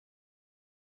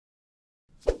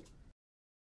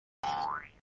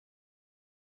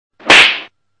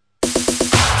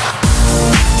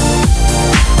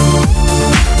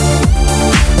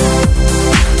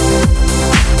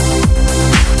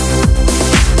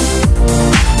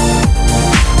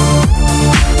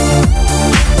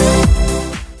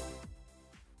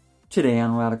Today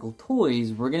on Radical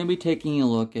Toys, we're going to be taking a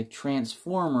look at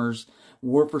Transformers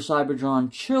War for Cybertron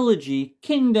Trilogy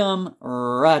Kingdom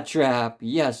Rat Trap.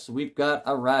 Yes, we've got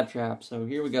a Rat Trap, so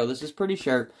here we go. This is pretty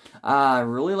sharp. I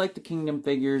really like the Kingdom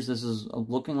figures. This is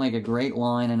looking like a great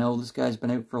line. I know this guy's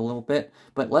been out for a little bit,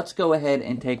 but let's go ahead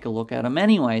and take a look at him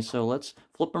anyway. So let's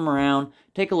flip him around,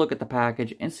 take a look at the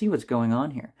package, and see what's going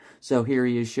on here. So here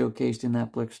he is showcased in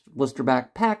that blister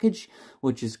back package,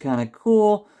 which is kind of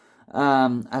cool.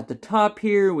 At the top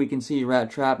here, we can see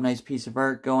Rat Trap, nice piece of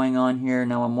art going on here.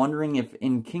 Now, I'm wondering if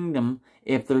in Kingdom,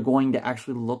 if they're going to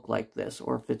actually look like this,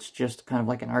 or if it's just kind of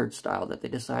like an art style that they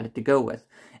decided to go with.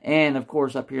 And, of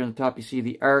course, up here on the top, you see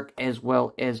the arc, as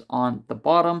well as on the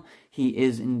bottom. He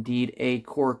is indeed a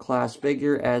core class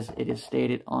figure, as it is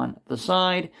stated on the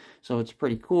side. So it's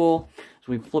pretty cool.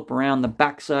 So we flip around the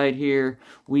backside here,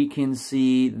 we can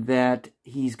see that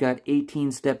he's got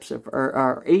 18 steps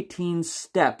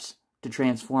to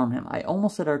transform him. I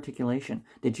almost said articulation.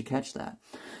 Did you catch that?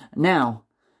 Now,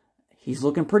 he's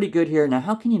looking pretty good here. Now,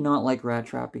 how can you not like Rat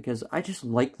Trap? Because I just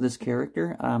like this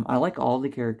character. I like all the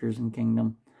characters in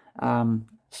Kingdom.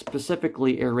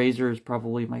 Specifically, Eraser is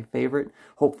probably my favorite.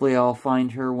 Hopefully, I'll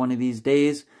find her one of these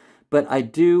days. But I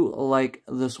do like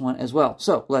this one as well.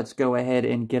 So, let's go ahead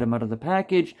and get him out of the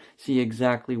package. See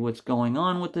exactly what's going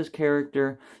on with this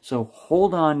character. So,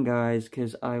 hold on, guys,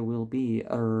 because I will be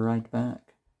right back.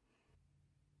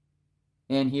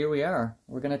 And here we are.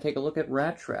 We're going to take a look at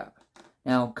Rat Trap.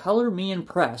 Now, color me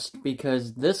impressed,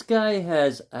 because this guy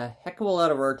has a heck of a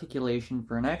lot of articulation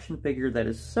for an action figure that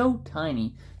is so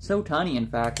tiny. So tiny, in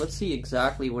fact. Let's see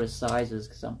exactly what his size is,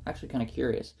 because I'm actually kind of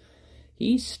curious.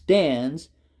 He stands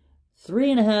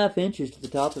 3.5 inches to the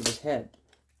top of his head.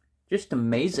 Just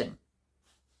amazing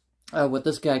what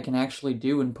this guy can actually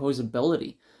do in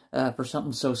posability for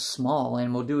something so small.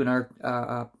 And we'll do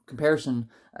an comparison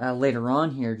later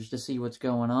on here just to see what's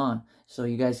going on, so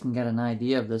you guys can get an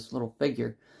idea of this little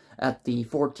figure at the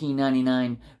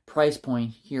 $14.99 price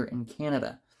point here in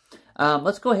Canada.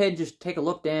 Let's go ahead and just take a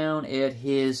look down at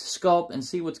his sculpt and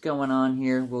see what's going on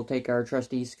here. We'll take our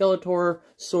trusty Skeletor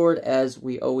sword, as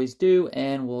we always do,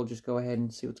 and we'll just go ahead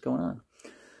and see what's going on.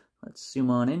 Let's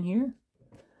zoom on in here.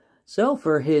 So,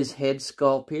 for his head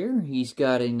sculpt here, he's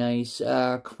got a nice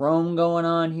chrome going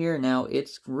on here. Now,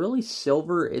 it's really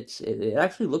silver. It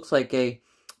actually looks like a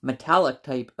metallic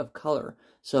type of color.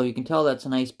 So, you can tell that's a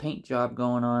nice paint job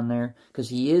going on there,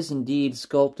 because he is indeed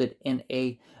sculpted in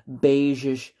a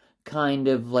beige-ish kind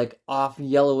of, like, off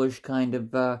yellowish kind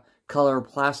of color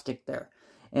plastic there.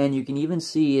 And you can even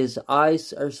see his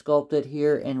eyes are sculpted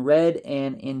here in red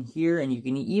and in here. And you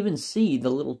can even see the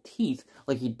little teeth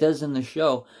like he does in the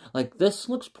show. Like, this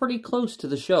looks pretty close to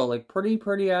the show. Like,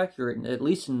 pretty accurate. At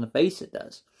least in the face it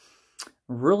does.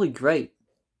 Really great.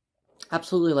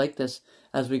 Absolutely like this.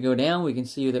 As we go down, we can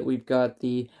see that we've got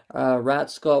the rat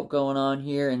sculpt going on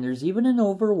here. And there's even an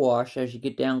overwash as you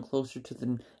get down closer to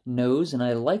the nose. And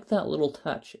I like that little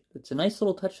touch. It's a nice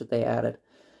little touch that they added.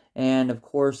 And, of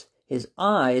course, his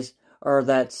eyes are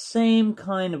that same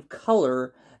kind of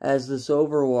color as this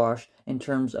overwash in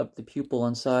terms of the pupil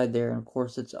inside there. And, of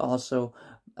course, it's also,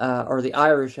 or the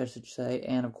iris, I should say.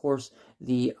 And, of course,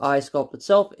 the eye sculpt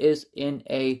itself is in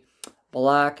a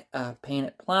black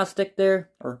painted plastic there,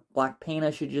 or black paint,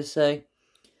 I should just say.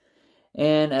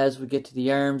 And as we get to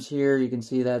the arms here, you can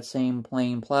see that same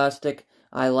plain plastic.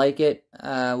 I like it.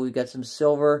 We've got some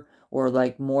silver, or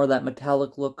like more of that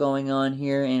metallic look going on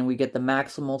here, and we get the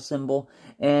maximal symbol.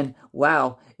 And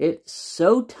wow, it's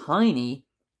so tiny,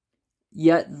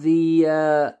 yet they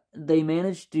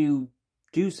managed to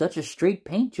do such a straight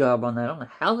paint job on that. I don't know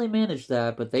how they managed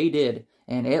that, but they did,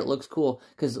 and it looks cool.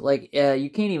 Because like you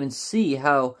can't even see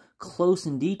how close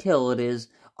in detail it is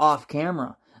off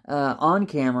camera. On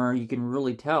camera, you can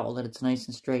really tell that it's nice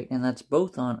and straight, and that's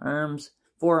both on arms,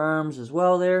 forearms as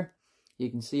well. There, you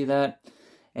can see that.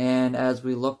 And as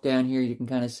we look down here, you can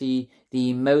kind of see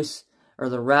the mouse, or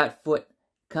the rat foot,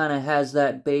 kind of has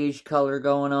that beige color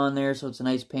going on there. So it's a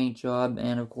nice paint job.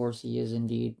 And of course, he is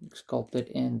indeed sculpted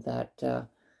in that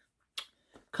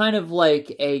kind of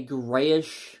like a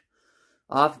grayish,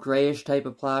 off grayish type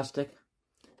of plastic.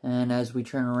 And as we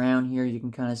turn around here, you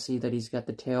can kind of see that he's got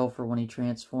the tail for when he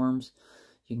transforms.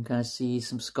 You can kind of see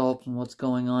some sculpts and what's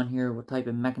going on here, what type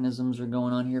of mechanisms are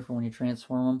going on here for when you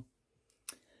transform them.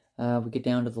 We get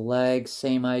down to the legs,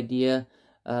 same idea.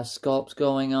 Sculpts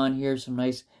going on here, some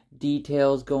nice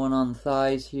details going on the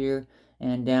thighs here.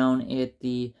 And down at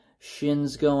the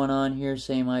shins going on here,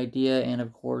 same idea. And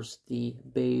of course, the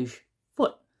beige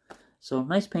foot. So,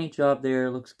 nice paint job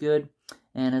there, looks good.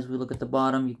 And as we look at the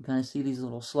bottom, you can kind of see these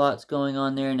little slots going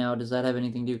on there. Now, does that have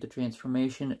anything to do with the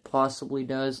transformation? It possibly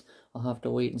does. I'll have to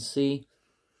wait and see.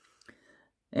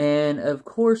 And, of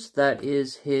course, that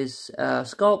is his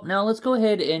sculpt. Now, let's go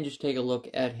ahead and just take a look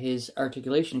at his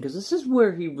articulation, because this is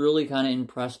where he really kind of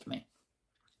impressed me.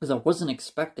 Because I wasn't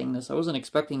expecting this. I wasn't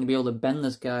expecting to be able to bend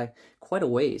this guy quite a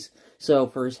ways. So,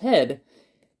 for his head,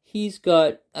 he's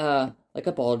got like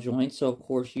a ball joint, so of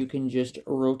course you can just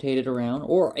rotate it around,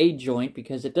 or a joint,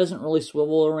 because it doesn't really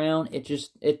swivel around.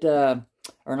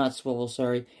 Or not swivel,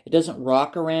 sorry. It doesn't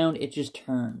rock around, it just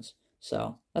turns.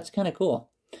 So, that's kind of cool.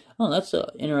 Oh, that's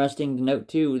interesting to note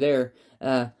too there.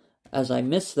 As I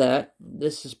missed that,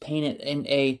 this is painted in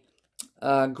a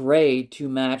gray to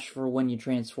match for when you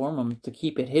transform them, to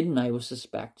keep it hidden, I would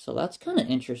suspect. So that's kind of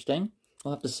interesting.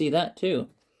 We'll have to see that too.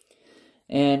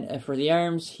 And for the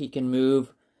arms, he can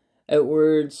move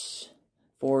outwards,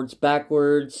 forwards,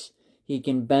 backwards. He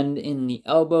can bend in the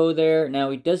elbow there. Now,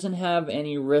 he doesn't have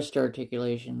any wrist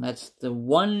articulation. That's the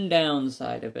one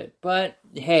downside of it. But,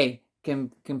 hey,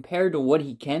 compared to what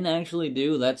he can actually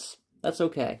do, that's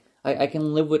okay. I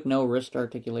can live with no wrist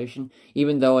articulation,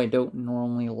 even though I don't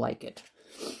normally like it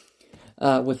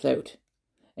without.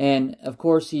 And, of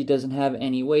course, he doesn't have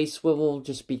any waist swivel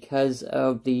just because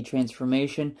of the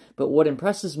transformation. But what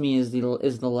impresses me is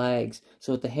the legs.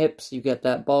 So at the hips, you get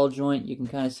that ball joint. You can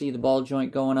kind of see the ball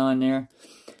joint going on there.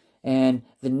 And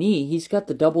the knee, he's got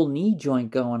the double knee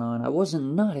joint going on. I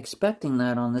wasn't not expecting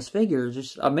that on this figure.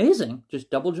 Just amazing.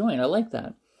 Just double joint. I like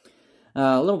that.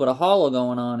 A little bit of hollow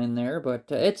going on in there, but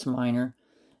it's minor.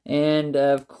 And,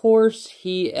 of course,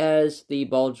 he has the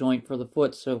ball joint for the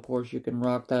foot, so, of course, you can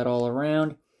rock that all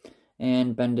around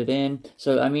and bend it in.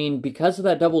 So, I mean, because of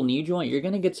that double knee joint, you're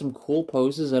going to get some cool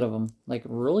poses out of him. Like,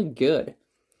 really good.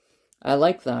 I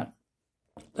like that.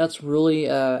 That's really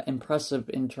impressive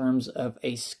in terms of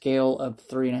a scale of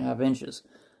 3.5 inches.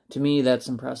 To me, that's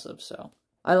impressive, so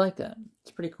I like that.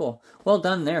 It's pretty cool. Well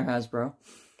done there, Hasbro.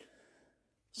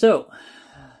 So,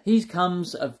 he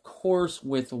comes, of course,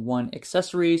 with one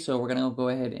accessory, so we're going to go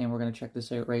ahead and we're going to check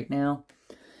this out right now.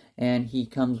 And he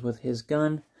comes with his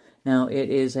gun. Now, it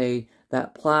is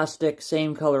that plastic,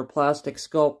 same color plastic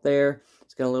sculpt there.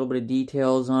 It's got a little bit of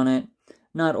details on it.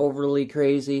 Not overly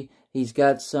crazy. He's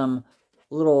got some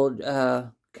little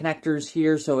connectors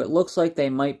here, so it looks like they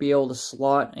might be able to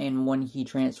slot in when he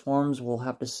transforms. We'll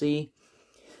have to see.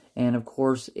 And, of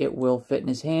course, it will fit in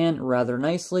his hand rather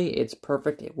nicely. It's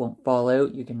perfect. It won't fall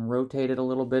out. You can rotate it a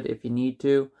little bit if you need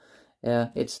to.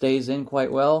 It stays in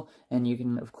quite well, and you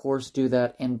can, of course, do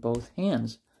that in both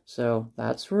hands. So,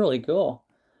 that's really cool.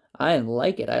 I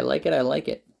like it. I like it. I like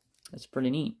it. It's pretty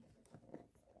neat.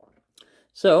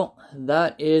 So,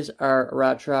 that is our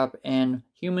Rat Trap in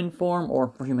human form,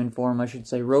 or human form, I should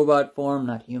say, robot form,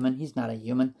 not human. He's not a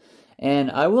human. And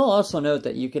I will also note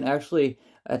that you can actually,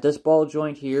 at this ball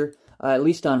joint here, at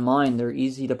least on mine, they're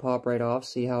easy to pop right off.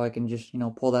 See how I can just,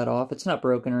 pull that off. It's not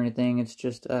broken or anything. It's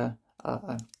just a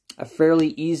fairly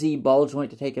easy ball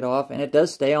joint to take it off. And it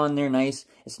does stay on there nice.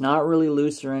 It's not really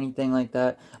loose or anything like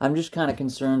that. I'm just kind of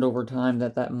concerned over time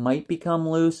that might become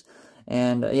loose.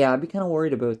 And, yeah, I'd be kind of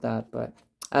worried about that. But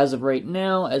as of right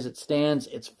now, as it stands,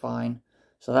 it's fine.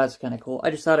 So that's kind of cool.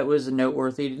 I just thought it was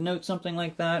noteworthy to note something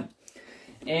like that.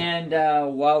 And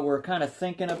while we're kind of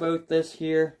thinking about this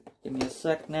here, give me a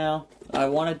sec now, I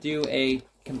want to do a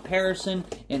comparison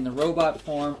in the robot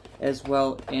form as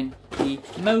well in the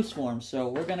mouse form. So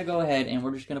we're going to go ahead and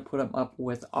we're just going to put them up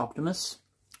with Optimus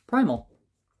Primal.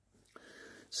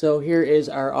 So here is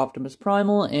our Optimus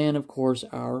Primal and, of course,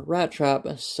 our Rat Trap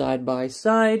side by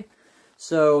side.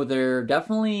 So they're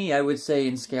definitely, I would say,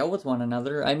 in scale with one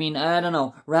another. I mean, I don't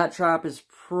know. Rat Trap is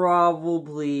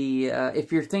probably,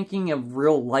 if you're thinking of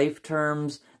real life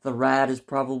terms, the rat is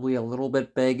probably a little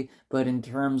bit big. But in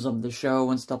terms of the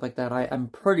show and stuff like that, I'm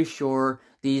pretty sure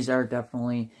these are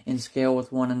definitely in scale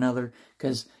with one another.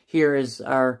 Because here is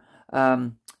our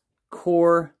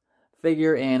core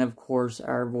figure and, of course,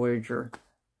 our Voyager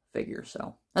figure.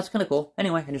 So that's kind of cool.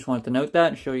 Anyway, I just wanted to note that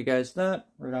and show you guys that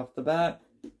right off the bat.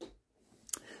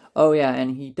 Oh yeah,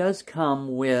 and he does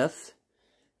come with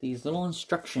these little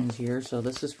instructions here. So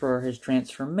this is for his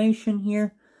transformation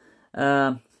here.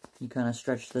 You kind of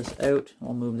stretch this out.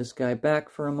 I'll move this guy back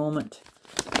for a moment.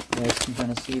 You guys can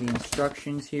kind of see the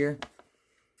instructions here.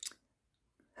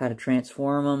 How to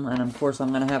transform them. And of course I'm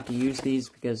going to have to use these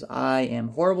because I am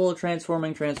horrible at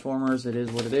transforming Transformers. It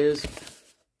is what it is.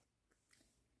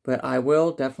 But I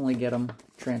will definitely get them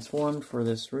transformed for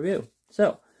this review.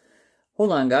 So,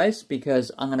 hold on, guys,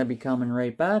 because I'm going to be coming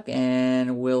right back,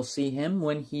 and we'll see him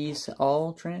when he's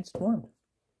all transformed.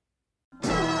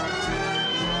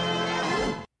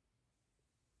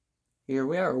 here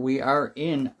we are. We are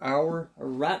in our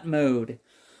rat mode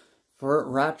for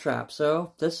Rat Trap.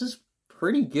 So this is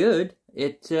pretty good.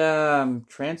 It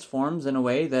transforms in a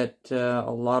way that a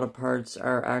lot of parts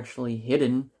are actually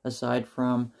hidden, aside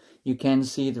from you can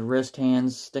see the wrist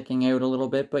hands sticking out a little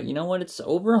bit. But you know what? It's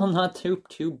overall not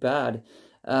too bad.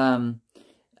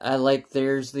 I like,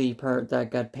 there's the part that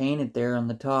got painted there on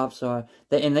the top, so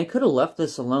and they could have left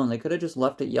this alone. They could have just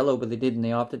left it yellow, but they didn't.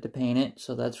 They opted to paint it,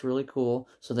 so that's really cool,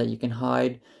 so that you can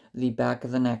hide the back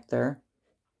of the neck there.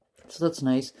 So that's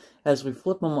nice. As we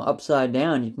flip him upside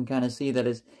down, you can kind of see that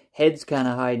his head's kind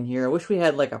of hiding here. I wish we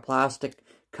had like a plastic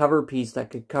cover piece that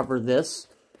could cover this,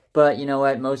 but you know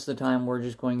what? Most of the time, we're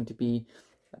just going to be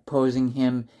posing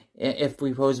him. If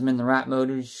we pose him in the rat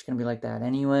mode, it's just going to be like that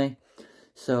anyway.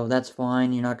 So that's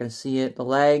fine, you're not going to see it. The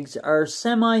legs are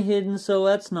semi-hidden, so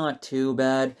that's not too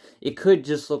bad. It could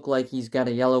just look like he's got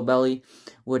a yellow belly,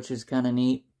 which is kind of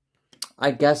neat.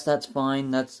 I guess that's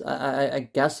fine. I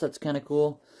guess that's kind of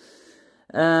cool.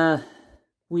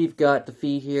 We've got the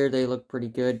feet here. They look pretty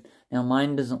good. Now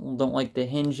mine don't like to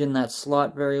hinge in that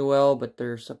slot very well, but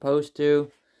they're supposed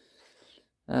to.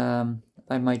 I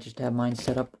might just have mine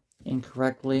set up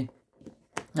incorrectly.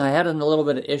 I had a little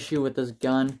bit of issue with this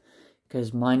gun,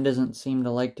 because mine doesn't seem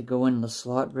to like to go in the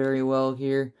slot very well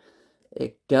here.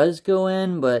 It does go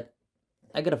in, but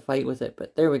I gotta fight with it.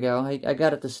 But there we go. I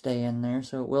got it to stay in there,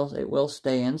 so it will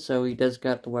stay in. So he does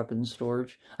got the weapon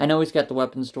storage. I know he's got the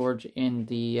weapon storage in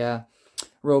the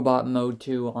robot mode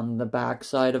too on the back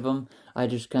side of him. I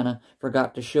just kind of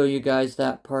forgot to show you guys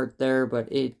that part there,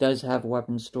 but it does have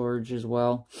weapon storage as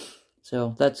well.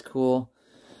 So that's cool.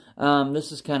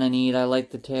 This is kind of neat. I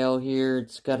like the tail here.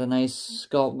 It's got a nice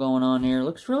sculpt going on here. It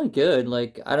looks really good.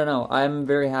 Like, I don't know. I'm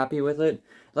very happy with it.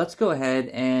 Let's go ahead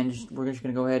and we're just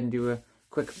going to go ahead and do a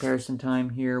quick comparison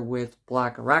time here with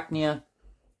Black Arachnia.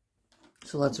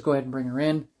 So let's go ahead and bring her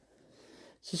in,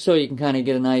 just so you can kind of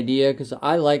get an idea, because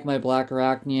I like my Black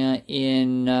Arachnia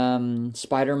in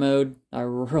spider mode. I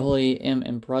really am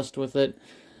impressed with it.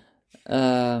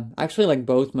 I actually like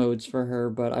both modes for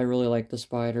her, but I really like the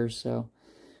spider, so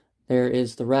there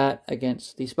is the rat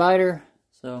against the spider,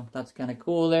 so that's kind of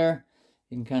cool there.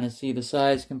 You can kind of see the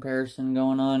size comparison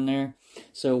going on there.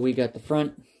 So we got the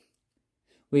front,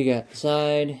 we got the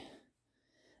side,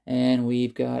 and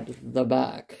we've got the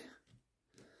back.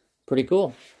 Pretty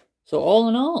cool. So all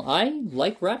in all, I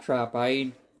like Rat Trap.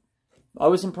 I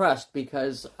was impressed,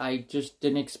 because I just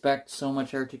didn't expect so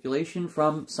much articulation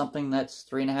from something that's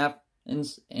 3.5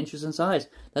 inches in size.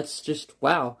 That's just,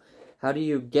 wow. How do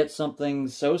you get something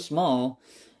so small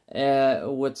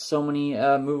with so many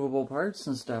movable parts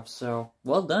and stuff? So,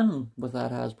 well done with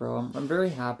that, Hasbro. I'm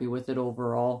very happy with it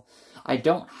overall. I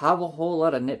don't have a whole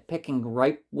lot of nitpicking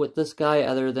gripe with this guy,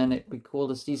 other than it'd be cool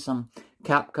to see some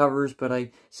cap covers, but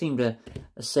I seem to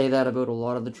say that about a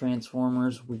lot of the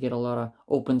Transformers. We get a lot of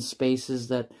open spaces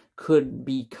that could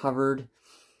be covered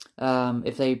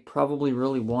if they probably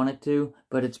really wanted to,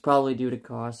 but it's probably due to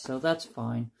cost, so that's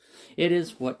fine. It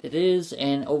is what it is,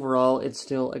 and overall, it's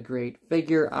still a great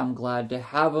figure. I'm glad to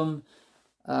have him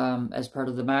as part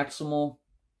of the Maximal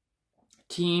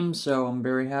team, so I'm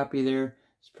very happy there.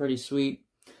 It's pretty sweet.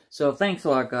 So thanks a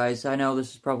lot, guys. I know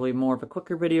this is probably more of a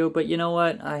quicker video, but you know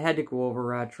what? I had to go over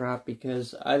Rat Trap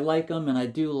because I like him, and I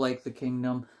do like the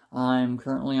Kingdom. I'm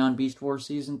currently on Beast Wars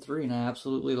Season 3, and I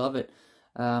absolutely love it.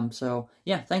 So,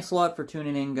 yeah, thanks a lot for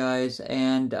tuning in, guys,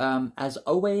 and, as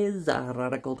always,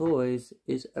 Radical Toys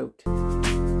is out.